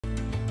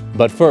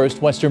But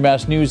first, Western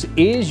Mass News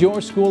is your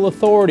school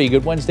authority.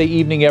 Good Wednesday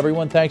evening,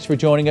 everyone. Thanks for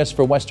joining us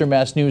for Western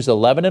Mass News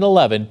 11 at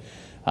 11.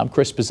 I'm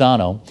Chris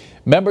Pisano.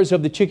 Members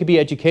of the Chicopee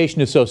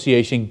Education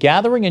Association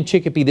gathering in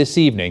Chicopee this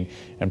evening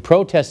and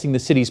protesting the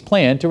city's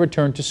plan to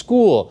return to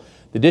school.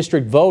 The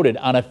district voted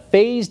on a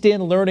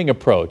phased-in learning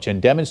approach, and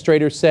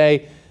demonstrators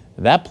say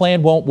that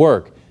plan won't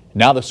work.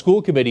 Now the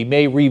school committee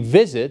may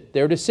revisit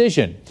their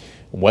decision.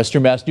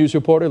 Western Mass News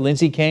reporter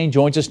Lindsay Kane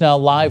joins us now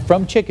live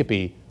from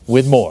Chicopee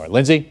with more.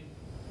 Lindsay?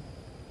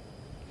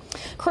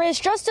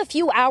 Chris, just a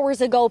few hours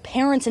ago,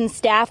 parents and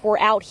staff were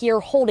out here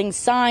holding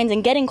signs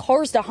and getting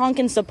cars to honk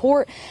in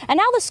support. And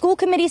now the school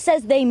committee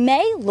says they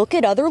may look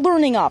at other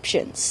learning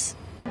options.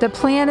 The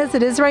plan as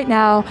it is right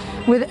now,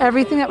 with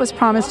everything that was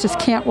promised, just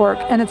can't work,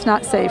 and it's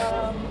not safe.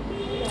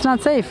 It's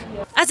not safe.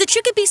 As the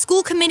Chicopee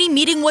School Committee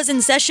meeting was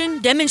in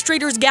session,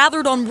 demonstrators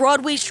gathered on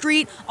Broadway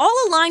Street, all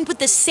aligned with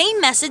the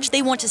same message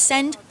they want to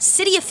send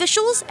city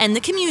officials and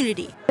the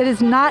community. It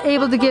is not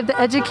able to give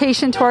the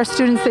education to our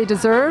students they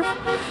deserve.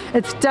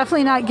 It's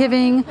definitely not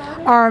giving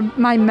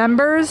my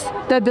members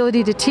the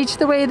ability to teach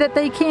the way that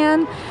they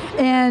can.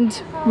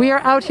 And we are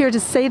out here to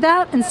say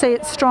that and say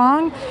it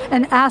strong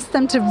and ask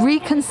them to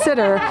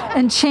reconsider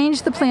and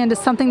change the plan to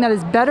something that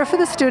is better for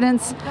the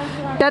students,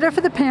 better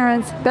for the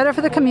parents, better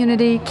for the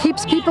community,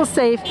 keeps people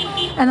safe,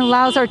 and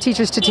allows our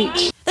teachers to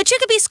teach. The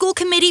Chicopee School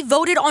Committee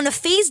voted on a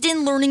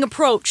phased-in learning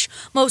approach.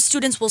 Most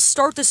students will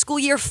start the school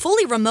year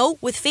fully remote,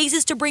 with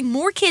phases to bring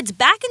more kids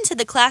back into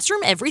the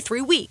classroom every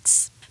 3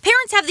 weeks.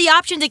 Parents have the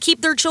option to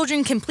keep their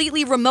children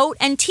completely remote,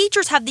 and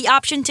teachers have the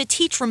option to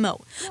teach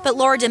remote. But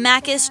Laura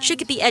DeMakis,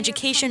 Chicopee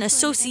Education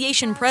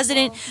Association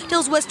president,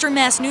 tells Western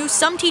Mass News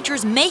some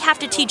teachers may have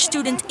to teach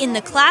students in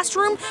the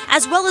classroom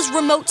as well as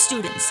remote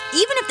students,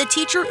 even if the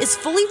teacher is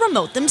fully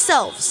remote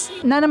themselves.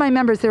 None of my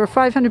members, there were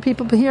 500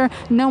 people here,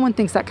 no one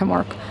thinks that can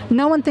work.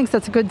 No one thinks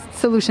that's a good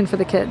solution for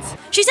the kids.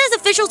 She says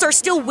officials are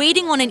still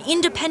waiting on an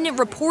independent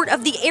report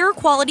of the air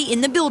quality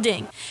in the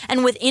building.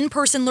 And with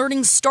in-person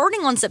learning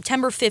starting on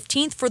September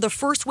 15th, for the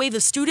first wave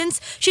of students,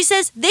 she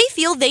says they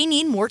feel they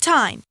need more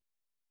time.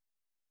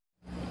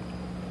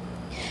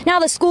 Now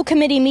the school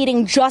committee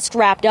meeting just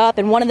wrapped up,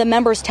 and one of the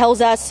members tells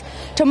us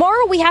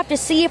tomorrow we have to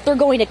see if they're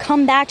going to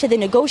come back to the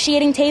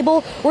negotiating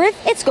table or if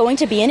it's going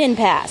to be an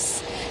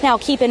impasse. Now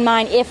keep in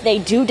mind, if they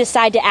do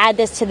decide to add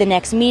this to the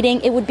next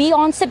meeting, it would be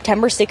on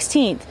September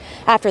 16th,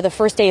 after the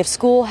first day of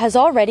school has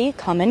already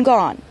come and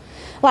gone.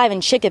 Live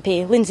in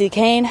Chicopee, Lindsay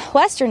Kane,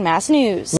 Western Mass News.